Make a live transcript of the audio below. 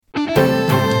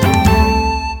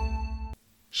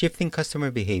Shifting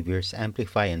customer behaviors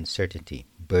amplify uncertainty.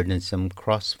 Burdensome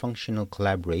cross-functional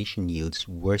collaboration yields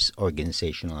worse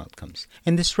organizational outcomes,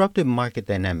 and disruptive market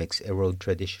dynamics erode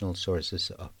traditional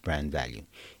sources of brand value.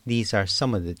 These are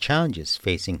some of the challenges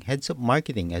facing heads of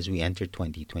marketing as we enter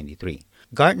 2023.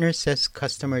 Gartner says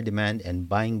customer demand and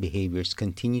buying behaviors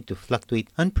continue to fluctuate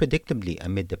unpredictably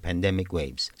amid the pandemic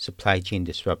waves, supply chain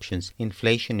disruptions,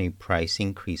 inflationary price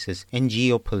increases, and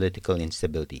geopolitical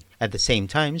instability. At the same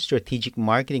time, strategic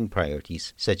marketing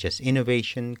priorities such as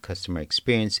innovation, customer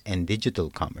experience, and digital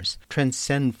commerce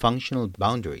transcend functional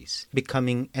boundaries,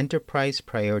 becoming enterprise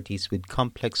priorities with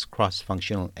complex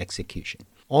cross-functional execution.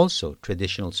 Also,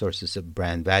 traditional sources of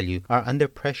brand value are under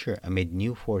pressure amid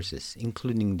new forces,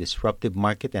 including disruptive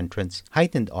market entrants,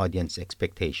 heightened audience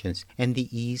expectations, and the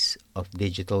ease of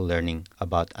digital learning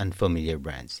about unfamiliar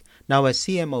brands. Now, as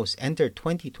CMOs enter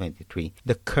 2023,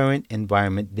 the current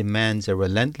environment demands a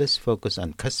relentless focus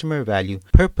on customer value,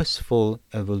 purposeful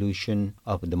evolution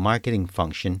of the marketing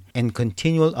function, and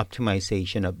continual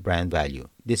optimization of brand value.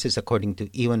 This is according to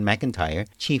Ewan McIntyre,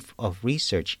 Chief of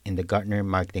Research in the Gartner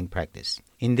Marketing Practice.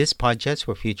 In this podcast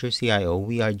for Future CIO,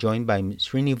 we are joined by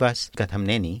Srinivas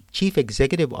Gathamneni, Chief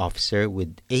Executive Officer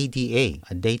with ADA,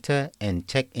 a data and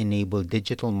tech-enabled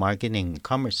digital marketing and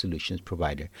commerce solutions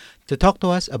provider, to talk to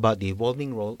us about the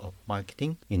evolving role of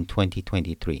marketing in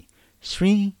 2023.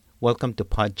 Srini, welcome to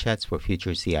Podchats for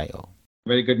Future CIO.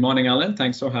 Very good morning, Alan.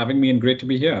 Thanks for having me and great to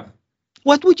be here.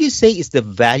 What would you say is the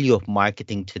value of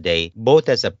marketing today, both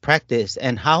as a practice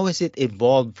and how has it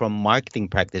evolved from marketing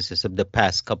practices of the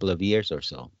past couple of years or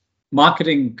so?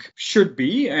 Marketing should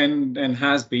be and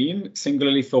has been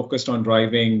singularly focused on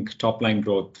driving top-line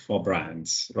growth for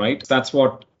brands, right? That's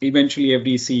what eventually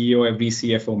every CEO, every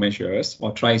CFO measures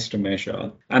or tries to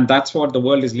measure. And that's what the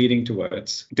world is leading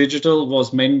towards. Digital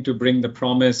was meant to bring the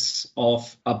promise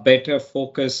of a better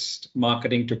focused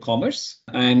marketing to commerce,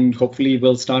 and hopefully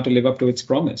will start to live up to its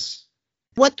promise.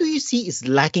 What do you see is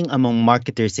lacking among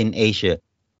marketers in Asia?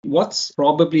 What's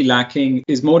probably lacking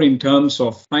is more in terms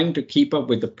of trying to keep up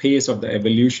with the pace of the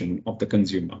evolution of the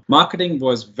consumer. Marketing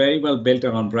was very well built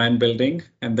around brand building,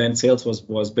 and then sales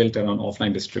was built around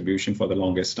offline distribution for the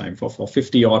longest time. For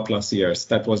 50 odd plus years,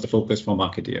 that was the focus for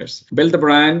marketeers. Build the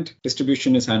brand,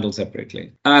 distribution is handled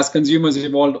separately. As consumers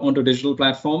evolved onto digital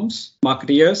platforms,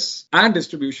 marketeers and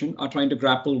distribution are trying to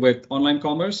grapple with online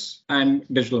commerce and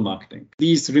digital marketing.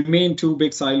 These remain two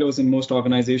big silos in most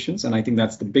organizations, and I think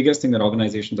that's the biggest thing that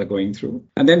organizations are going through.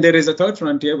 And then there is a third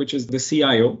frontier, which is the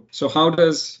CIO. So how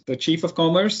does the chief of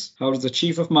commerce, how does the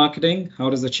chief of marketing, how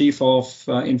does the chief of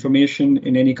information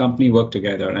in any company work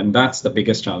together? And that's the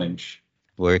biggest challenge.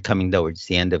 We're coming towards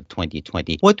the end of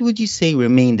 2020. What would you say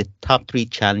remain the top three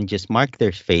challenges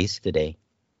marketers face today?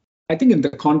 I think in the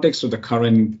context of the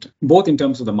current, both in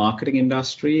terms of the marketing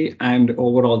industry and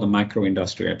overall the macro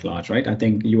industry at large, right? I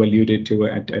think you alluded to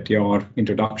it at your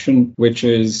introduction, which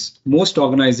is most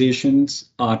organizations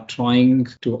are trying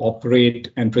to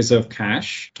operate and preserve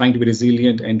cash, trying to be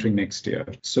resilient entering next year.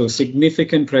 So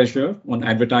significant pressure on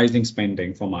advertising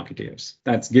spending for marketeers.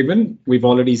 That's given. We've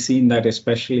already seen that,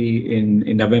 especially in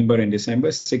November and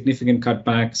December, significant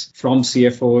cutbacks from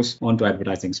CFOs onto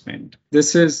advertising spend.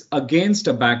 This is against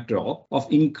a backdrop of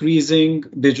increasing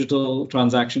digital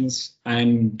transactions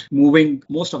and moving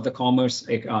most of the commerce,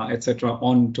 etc.,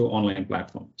 onto online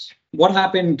platforms. What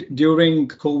happened during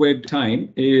COVID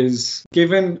time is,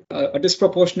 given a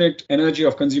disproportionate energy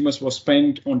of consumers was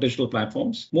spent on digital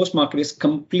platforms, most marketers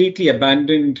completely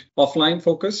abandoned offline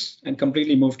focus and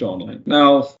completely moved to online.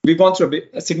 Now, we've gone through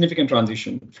a significant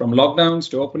transition from lockdowns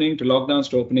to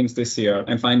openings this year,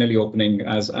 and finally opening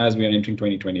as we are entering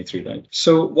 2023, right?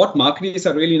 So what marketers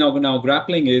are really now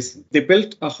grappling is they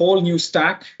built a whole new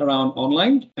stack around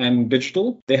online and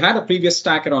digital. They had a previous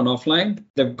stack around offline.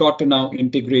 They've got to now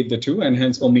integrate the two, and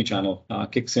hence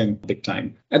omnichannel kicks in big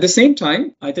time. At the same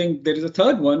time, I think there is a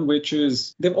third one, which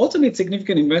is they've also made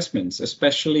significant investments,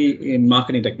 especially in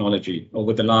marketing technology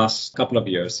over the last couple of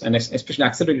years, and especially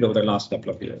accelerated over the last couple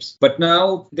of years. But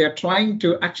now they're trying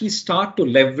to actually start to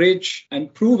leverage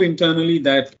and prove internally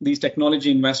that these technology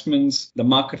investments, the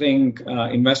marketing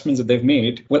investments that they've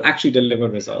made, will actually deliver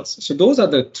results. So those are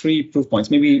the three proof points.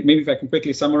 Maybe if I can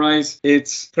quickly summarize,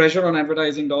 it's pressure on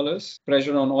advertising dollars,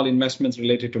 pressure on all investments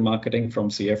related to marketing from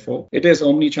CFO. It is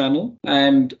omni-channel.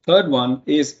 And third one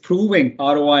is proving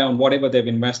ROI on whatever they've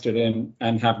invested in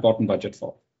and have gotten budget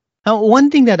for. Now, one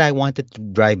thing that I wanted to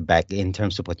drive back in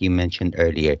terms of what you mentioned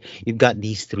earlier, you've got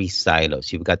these three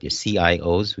silos. You've got your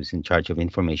CIOs, who's in charge of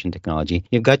information technology.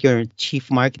 You've got your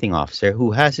chief marketing officer,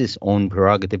 who has his own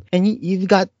prerogative. And you've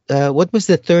got, what was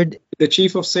the third The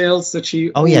chief of sales, the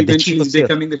chief, Oh, who yeah, the chief eventually of is sales.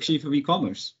 becoming the chief of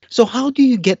e-commerce. So how do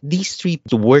you get these three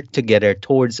to work together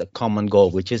towards a common goal,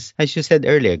 which is, as you said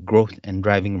earlier, growth and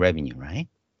driving revenue, right?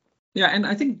 Yeah, and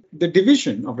I think the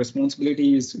division of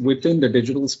responsibilities within the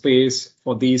digital space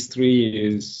for these three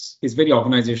is very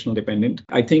organizational dependent.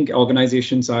 I think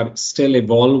organizations are still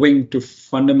evolving to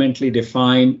fundamentally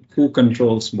define who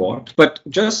controls what. But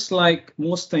just like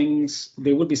most things,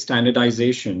 there will be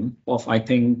standardization of, I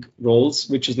think, roles,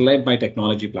 which is led by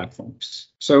technology platforms.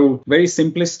 So very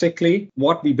simplistically,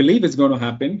 what we believe is going to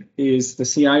happen is the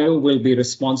CIO will be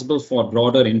responsible for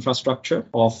broader infrastructure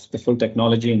of the full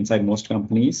technology inside most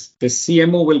companies. The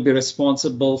CMO will be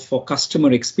responsible for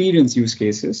customer experience use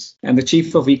cases. And the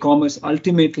chief of e-commerce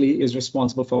ultimately is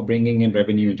responsible for bringing in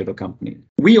revenue into the company.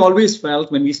 We always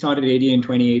felt when we started ADA in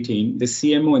 2018, the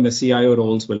CMO and the CIO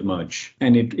roles will merge.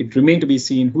 And it remained to be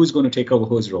seen who's going to take over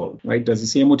whose role, right? Does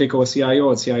the CMO take over CIO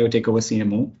or CIO take over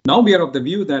CMO? Now we are of the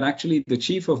view that actually the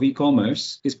chief of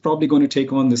e-commerce is probably going to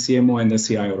take on the CMO and the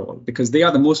CIO role because they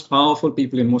are the most powerful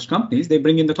people in most companies. They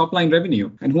bring in the top line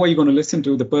revenue. And who are you going to listen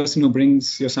to? The person who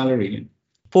brings your salary in.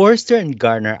 Forrester and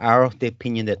Gartner are of the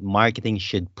opinion that marketing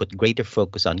should put greater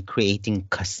focus on creating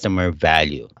customer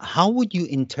value. How would you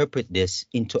interpret this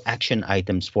into action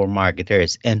items for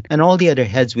marketers and all the other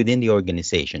heads within the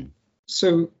organization?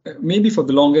 So maybe for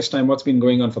the longest time, what's been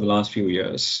going on for the last few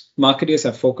years, marketers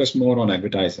have focused more on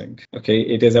advertising. Okay,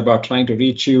 it is about trying to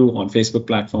reach you on Facebook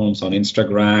platforms, on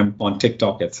Instagram, on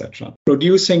TikTok, etc.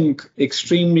 Producing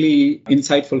extremely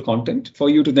insightful content for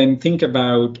you to then think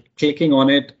about clicking on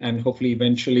it and hopefully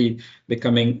eventually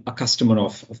becoming a customer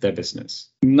of their business.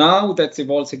 Now that's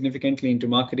evolved significantly into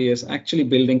marketers actually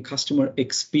building customer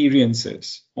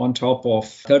experiences on top of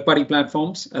third-party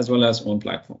platforms as well as own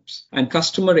platforms. And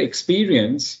customer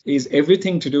experience is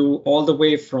everything to do all the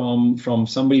way from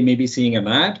somebody maybe seeing an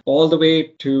ad, all the way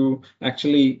to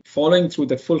actually following through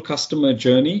the full customer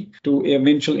journey to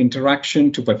eventual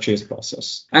interaction to purchase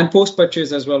process. And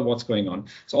post-purchase as well, what's going on.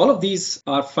 So all of these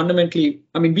are fundamentally,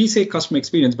 I mean, we say customer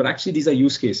experience, but actually these are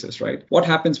use cases, right? What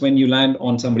happens when you land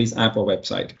on somebody's app or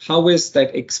website? How is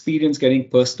that experience getting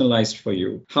personalized for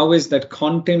you? How is that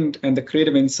content and the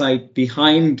creative insight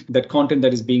behind that content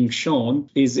that is being shown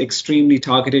is extremely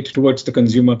targeted towards the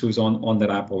consumer who's on that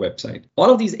app or website?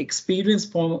 All of these experience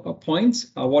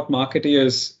points are what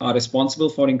marketers are responsible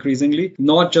for increasingly,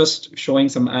 not just showing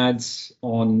some ads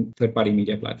on third-party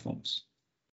media platforms.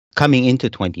 Coming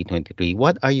into 2023,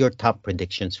 what are your top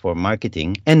predictions for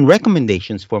marketing and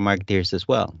recommendations for marketers as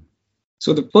well?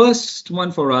 So the first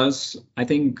one for us, I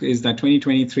think, is that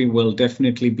 2023 will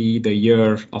definitely be the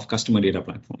year of customer data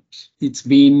platforms. It's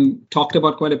been talked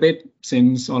about quite a bit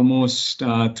since almost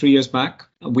 3 years back.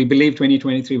 We believe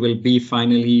 2023 will be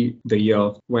finally the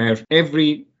year where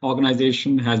every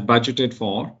organization has budgeted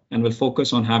for and will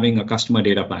focus on having a customer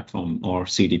data platform or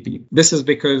CDP. This is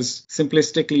because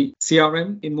simplistically,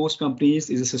 CRM in most companies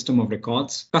is a system of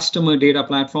records. Customer data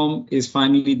platform is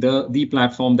finally the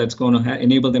platform that's going to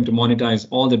enable them to monetize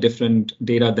all the different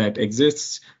data that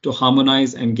exists to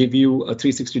harmonize and give you a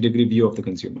 360-degree view of the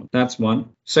consumer. That's one.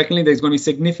 Secondly, there's going to be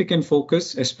significant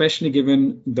focus, especially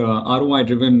given the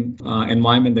ROI-driven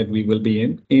environment that we will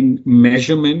be in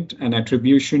measurement and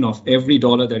attribution of every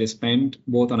dollar that is spent,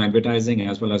 both on advertising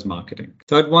as well as marketing.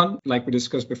 Third one, like we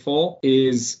discussed before,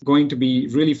 is going to be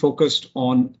really focused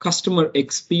on customer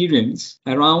experience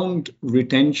around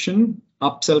retention,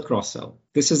 upsell, cross-sell.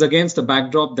 This is against the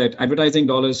backdrop that advertising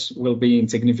dollars will be in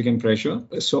significant pressure.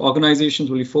 So organizations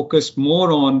will be focused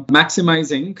more on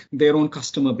maximizing their own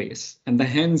customer base, and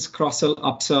hence cross-sell,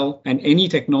 upsell, and any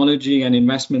technology and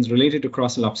investments related to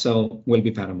cross-sell, upsell will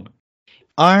be paramount.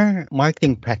 Are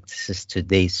marketing practices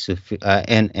today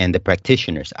and the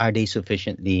practitioners, are they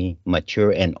sufficiently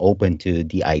mature and open to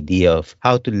the idea of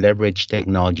how to leverage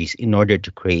technologies in order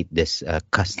to create this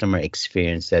customer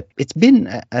experience that it's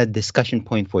been a discussion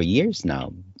point for years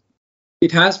now?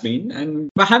 It has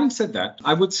been. But having said that,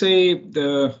 I would say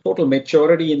the total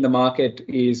maturity in the market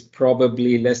is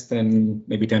probably less than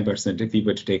maybe 10% if we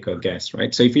were to take a guess,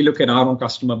 right? So if you look at our own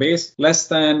customer base, less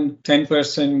than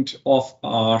 10% of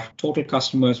our total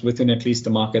customers within at least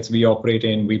the markets we operate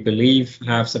in, we believe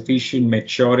have sufficient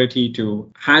maturity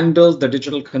to handle the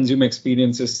digital consumer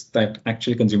experiences that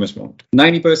actually consumers want.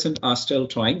 90% are still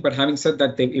trying, but having said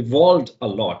that, they've evolved a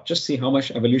lot. Just see how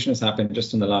much evolution has happened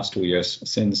just in the last 2 years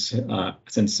since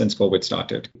COVID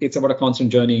started. It's about a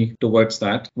constant journey towards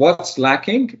that. What's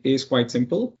lacking is quite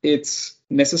simple. It's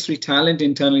necessary talent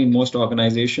internally in most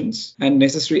organizations and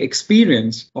necessary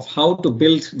experience of how to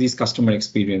build these customer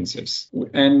experiences.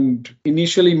 And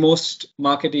initially, most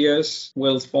marketeers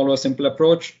will follow a simple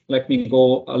approach. Let me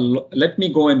go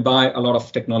and buy a lot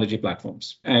of technology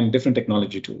platforms and different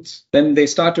technology tools. Then they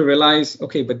start to realize,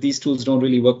 okay, but these tools don't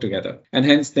really work together. And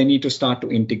hence they need to start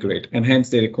to integrate. And hence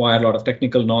they require a lot of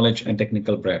technical knowledge and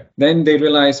technical breadth. Then they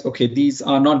realize, okay, these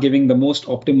are not giving the most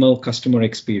optimal customer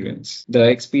experience. The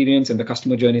experience and the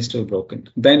customer journey is still broken.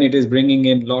 Then it is bringing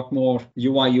in a lot more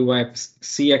UI, UX,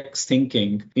 CX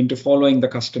thinking into following the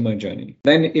customer journey.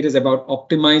 Then it is about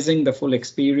optimizing the full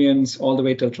experience all the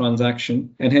way till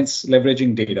transaction, and hence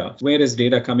leveraging data. Where is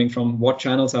data coming from? What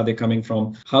channels are they coming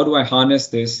from? How do I harness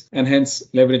this? And hence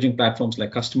leveraging platforms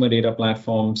like customer data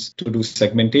platforms to do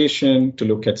segmentation, to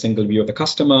look at single view of the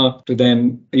customer, to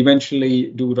then eventually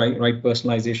do right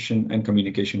personalization and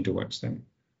communication towards them.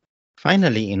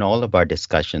 Finally, in all of our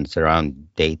discussions around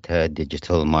data,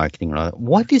 digital marketing,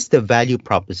 what is the value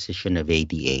proposition of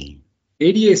ADA?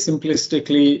 ADA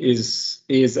simplistically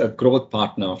is a growth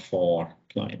partner for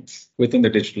clients within the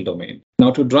digital domain.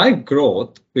 Now, to drive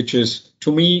growth, which is,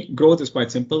 to me, growth is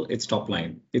quite simple. It's top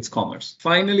line. It's commerce.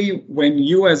 Finally, when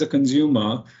you as a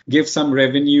consumer give some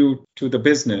revenue to the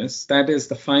business, that is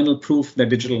the final proof that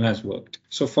digital has worked.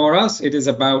 So for us, it is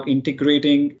about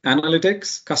integrating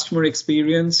analytics, customer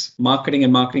experience, marketing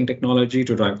and marketing technology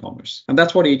to drive commerce. And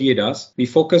that's what ADA does. We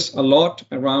focus a lot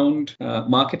around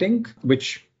marketing,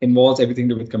 which involves everything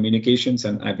to do with communications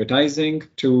and advertising,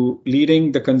 to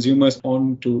leading the consumers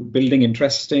on to building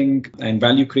interesting and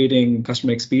value-creating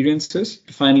customer experiences,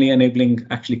 to finally enabling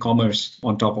actually commerce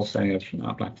on top of their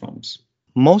platforms.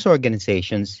 Most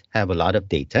organizations have a lot of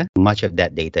data. Much of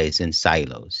that data is in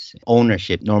silos.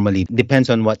 Ownership normally depends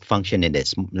on what function it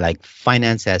is. Like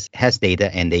finance has data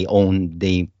and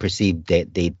they perceive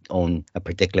that they own a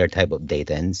particular type of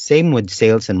data. And same with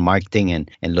sales and marketing and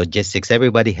logistics.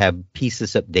 Everybody have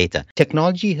pieces of data.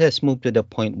 Technology has moved to the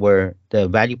point where the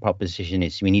value proposition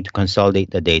is we need to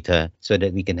consolidate the data so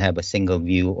that we can have a single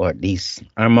view, or at least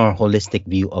a more holistic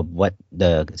view of what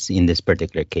in this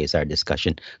particular case, our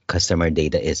discussion, customer data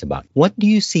is about. What do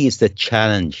you see is the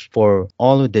challenge for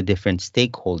all of the different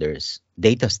stakeholders,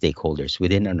 data stakeholders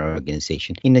within an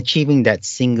organization in achieving that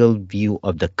single view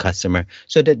of the customer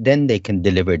so that then they can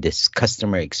deliver this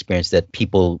customer experience that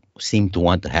people seem to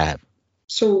want to have?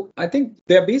 So I think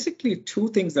there are basically two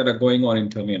things that are going on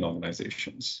internally in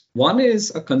organizations. One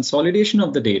is a consolidation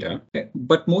of the data,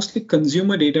 but mostly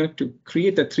consumer data to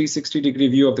create a 360-degree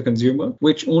view of the consumer,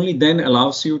 which only then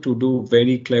allows you to do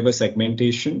very clever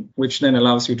segmentation, which then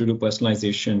allows you to do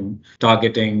personalization,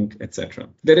 targeting, etc.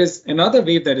 There is another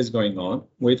wave that is going on,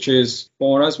 which is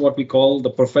for us what we call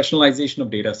the professionalization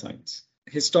of data science.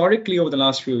 Historically, over the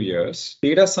last few years,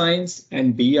 data science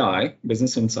and BI,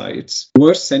 business insights,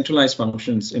 were centralized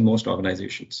functions in most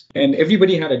organizations. And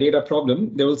everybody had a data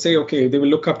problem. They will say, okay, they will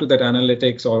look up to that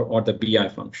analytics or the BI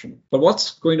function. But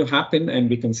what's going to happen, and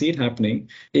we can see it happening,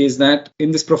 is that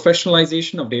in this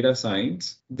professionalization of data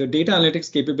science, the data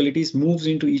analytics capabilities moves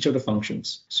into each of the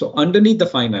functions. So underneath the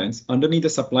finance, underneath the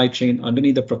supply chain,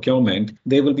 underneath the procurement,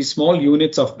 there will be small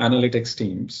units of analytics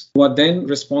teams who are then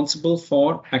responsible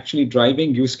for actually driving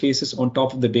use cases on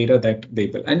top of the data that they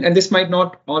build. And this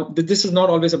is not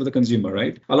always about the consumer,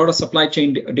 right? A lot of supply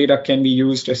chain data can be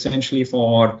used essentially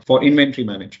for inventory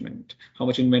management. How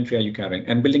much inventory are you carrying?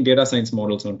 And building data science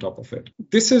models on top of it.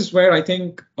 This is where I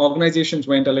think organizations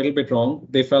went a little bit wrong.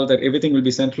 They felt that everything will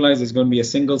be centralized. It's going to be a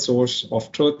single source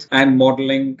of truth and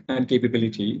modeling and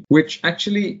capability, which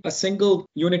actually a single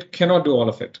unit cannot do all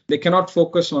of it. They cannot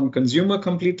focus on consumer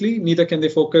completely. Neither can they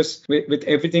focus with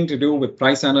everything to do with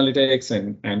price analytics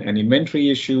and inventory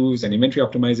issues and inventory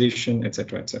optimization, et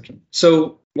cetera, et cetera.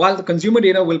 So while the consumer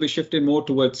data will be shifted more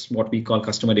towards what we call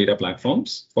customer data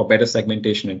platforms for better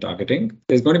segmentation and targeting,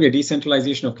 there's going to be a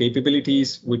decentralization of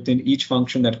capabilities within each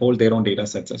function that hold their own data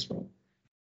sets as well.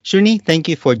 Srini, thank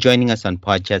you for joining us on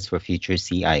Podchats for Future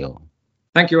CIO.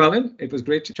 Thank you, Alan. It was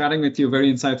great chatting with you.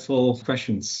 Very insightful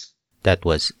questions. That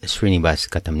was Srinivas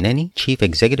Kattamneni, Chief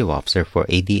Executive Officer for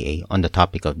ADA, on the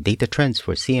topic of data trends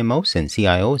for CMOs and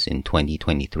CIOs in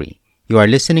 2023. You are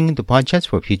listening to Podchats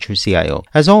for Future CIO.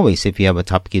 As always, if you have a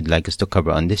topic you'd like us to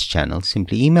cover on this channel,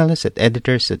 simply email us at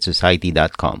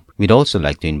editors@society.com. We'd also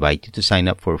like to invite you to sign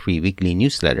up for a free weekly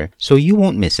newsletter so you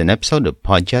won't miss an episode of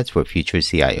Podchats for Future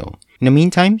CIO. In the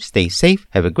meantime, stay safe,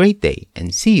 have a great day,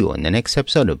 and see you on the next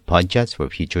episode of Podchats for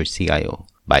Future CIO.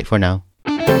 Bye for now.